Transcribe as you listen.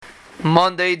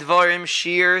Monday Dvarim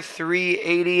Shiur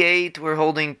 388. We're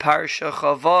holding Parsha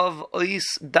Chavav Ois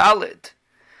Dalet,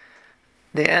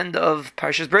 the end of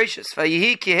Parshas Bereishis.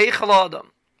 Vayihi ki heichal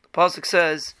Adam. The pasuk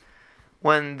says,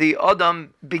 when the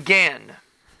Adam began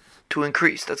to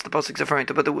increase. That's the pasuk referring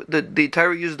to. But the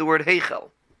Torah uses the word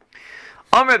heichal.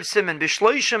 Amr Simon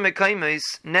b'shloisha mekaymes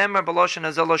nemar b'loshen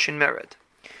hazeh loshen mered.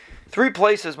 3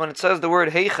 places when it says the word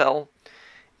heichal,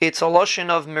 it's a loshen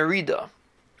of merida.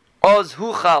 Oz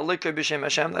hucha likr b'shem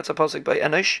Hashem. That's a pasuk by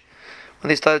Enosh when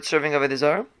they started serving Avodah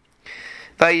Zarah.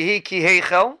 Vayihi ki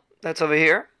heichal. That's over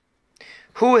here.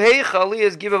 Hu heichal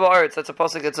is givav haaretz. That's a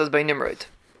pasuk that says by Nimrod.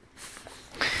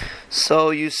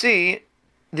 So you see,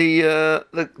 the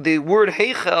word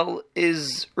heichal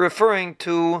is referring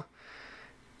to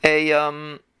a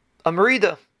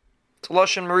merida. It's a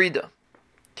lashon merida.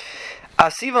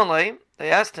 Asivanle,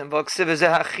 they asked him, "V'aksiv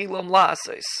ezeh hachilam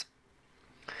la'aseis."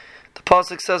 The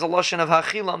pasuk says a lashon of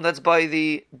hachilam. That's by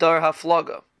the dar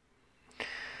haflaga.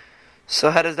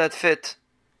 So how does that fit?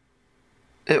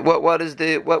 What's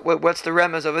the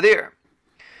remez over there?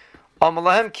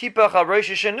 Amalahem kipach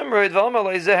harosh shenimrod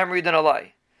v'amalei zehem ridan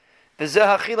alai.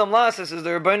 V'zeh hachilam la'aseis is the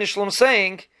Rebbeinu Shalom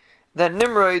saying that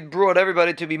Nimrod brought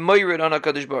everybody to be moirid on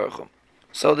HaKadosh Baruch Hu.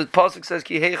 So the pasuk says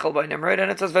ki heichal by Nimrod, and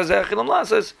it says v'zeh hachilam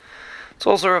la'aseis. It's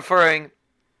also referring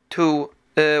to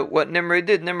what Nimrod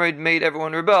did. Nimrod made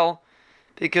everyone rebel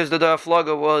because the Dar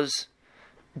Flaga was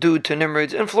due to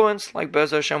Nimrod's influence, like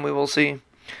Be'ez Hashem we will see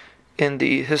in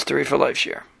the History4Life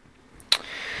Shiur.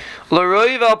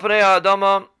 L'roiv al pnei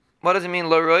ha'adama. What does it mean,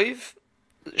 l'roiv?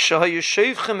 Shahayu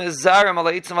sheivchem es zaram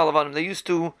ala itzim alavanim. They used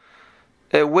to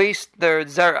waste their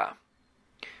zara.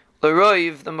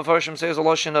 L'roiv, the Mefarshim says a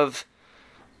lashon of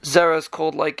zara is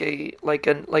called like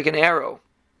an arrow.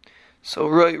 So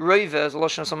roiv is a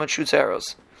lashon of someone shoots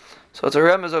arrows. So it's a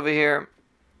remez over here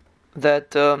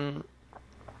that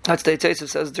that's the Eitzeis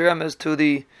says the remez to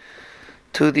their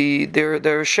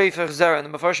sheifach zara.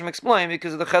 And the Mefarshim explain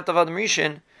because of the chet of Adam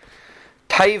Rishon,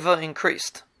 taiva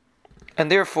increased,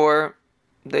 and therefore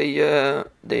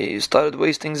they started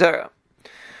wasting zara.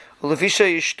 In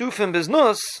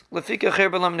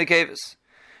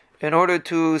order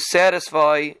to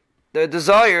satisfy their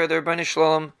desire, their Rebbeinu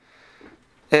Shalom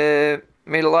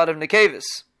made a lot of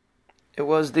nekevis. It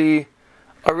was the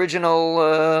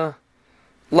original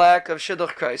lack of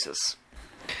shidduch crisis.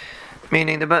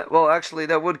 Meaning, actually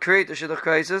that would create the shidduch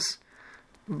crisis,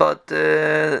 but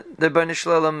the Rebbeinu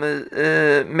Shalom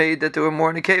made that there were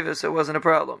more nekevis, so it wasn't a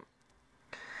problem.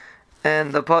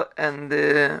 And the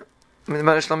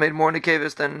Rebbeinu Shalom made more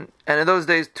nekevis than, and in those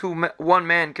days, one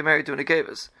man can marry 2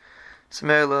 nekevis.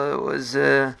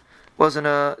 Samela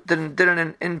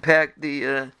didn't impact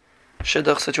the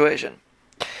shidduch situation.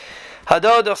 That's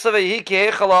what the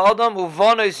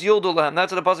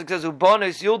pasuk says.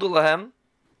 Ubanos yildu lahem.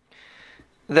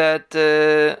 That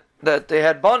they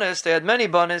had bonus. They had many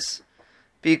bonus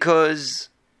because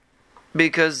the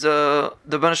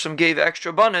Rebbeinu Shalom gave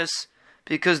extra bonus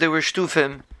because they were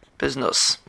shtufim biznus.